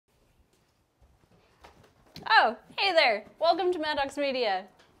Oh, hey there. Welcome to Maddox Media.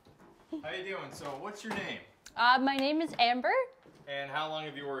 How you doing? So, what's your name? My name is Amber. And how long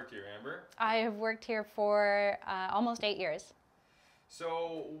have you worked here, Amber? I have worked here for almost 8 years.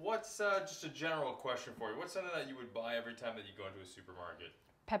 So, what's just a general question for you? What's something that you would buy every time that you go into a supermarket?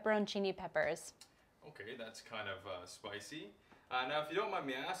 Pepperoncini peppers. Okay, that's kind of spicy. Now, if you don't mind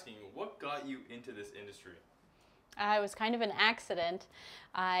me asking, what got you into this industry? It was kind of an accident.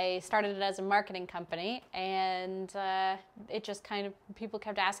 I started it as a marketing company, and it just kind of, people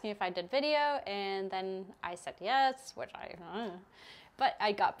kept asking if I did video, and then I said yes, but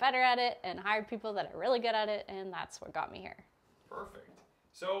I got better at it and hired people that are really good at it, and that's what got me here. Perfect.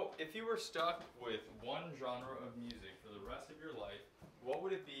 So, if you were stuck with one genre of music for the rest of your life, what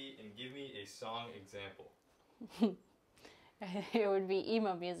would it be, and give me a song example? It would be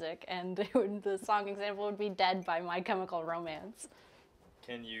emo music, and the song example would be Dead by My Chemical Romance.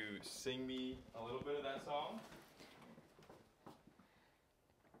 Can you sing me a little bit of that song?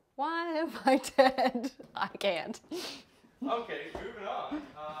 Why am I dead? I can't. Okay, moving on.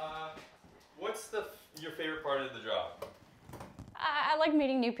 What's your favorite part of the job? I like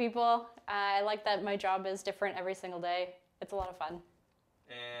meeting new people. I like that my job is different every single day. It's a lot of fun.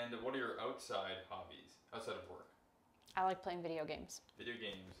 And what are your outside hobbies, outside of work? I like playing video games. Video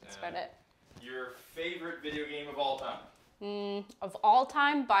games. That's about it. Your favorite video game of all time? Of all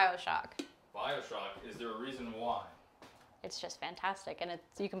time, BioShock. BioShock. Is there a reason why? It's just fantastic, and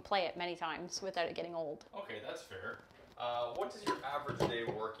you can play it many times without it getting old. Okay, that's fair. What does your average day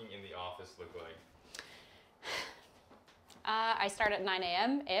working in the office look like? I start at 9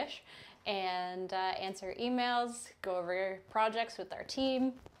 a.m.-ish and answer emails, go over projects with our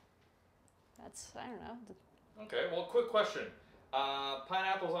team. That's, I don't know. Okay, well, quick question.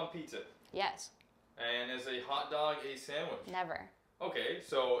 Pineapples on pizza? Yes. And is a hot dog a sandwich? Never. Okay,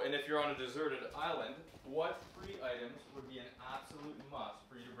 so, and if you're on a deserted island, what 3 items would be an absolute must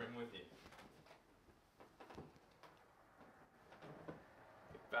for you to bring with you?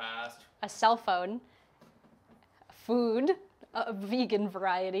 Fast. A cell phone, food, a vegan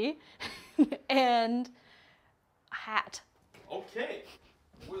variety, and a hat. Okay,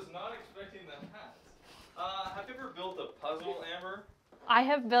 was not expecting the hat. Have you ever built a puzzle, Amber? I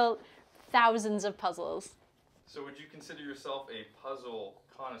have built thousands of puzzles. So would you consider yourself a puzzle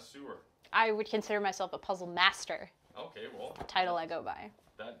connoisseur? I would consider myself a puzzle master. Okay, well. The title I go by.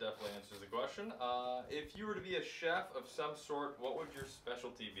 That definitely answers the question. If you were to be a chef of some sort, what would your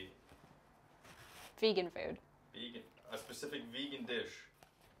specialty be? Vegan food. Vegan. A specific vegan dish?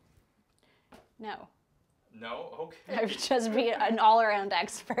 No. No? Okay. I would just be an all-around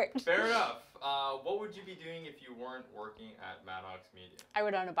expert. Fair enough. What would you be doing if you weren't working at Maddox Media? I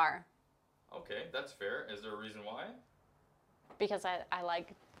would own a bar. Okay, that's fair. Is there a reason why? Because I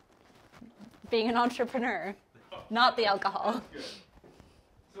like being an entrepreneur, not the alcohol. Good.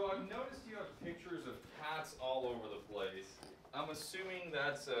 So I've noticed you have pictures of cats all over the place. I'm assuming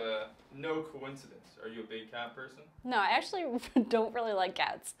that's no coincidence. Are you a big cat person? No, I actually don't really like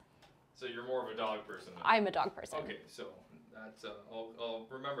cats. So you're more of a dog person then? I'm a dog person. Okay, so that's I'll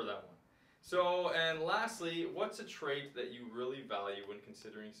remember that one. So, and lastly, what's a trait that you really value when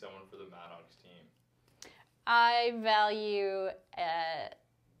considering someone for the Maddox team? I value,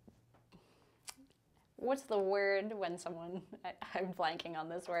 what's the word when someone, I'm blanking on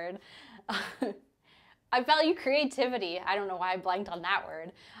this word. I value creativity. I don't know why I blanked on that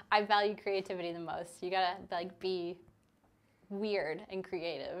word. I value creativity the most. You gotta like be weird and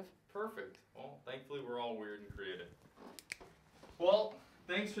creative. Perfect. Well, thankfully we're all weird and creative. Well,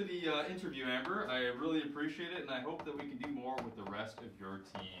 thanks for the interview, Amber. I really appreciate it, and I hope that we can do more with the rest of your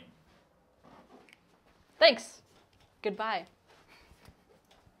team. Thanks. Goodbye.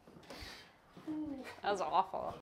 That was awful.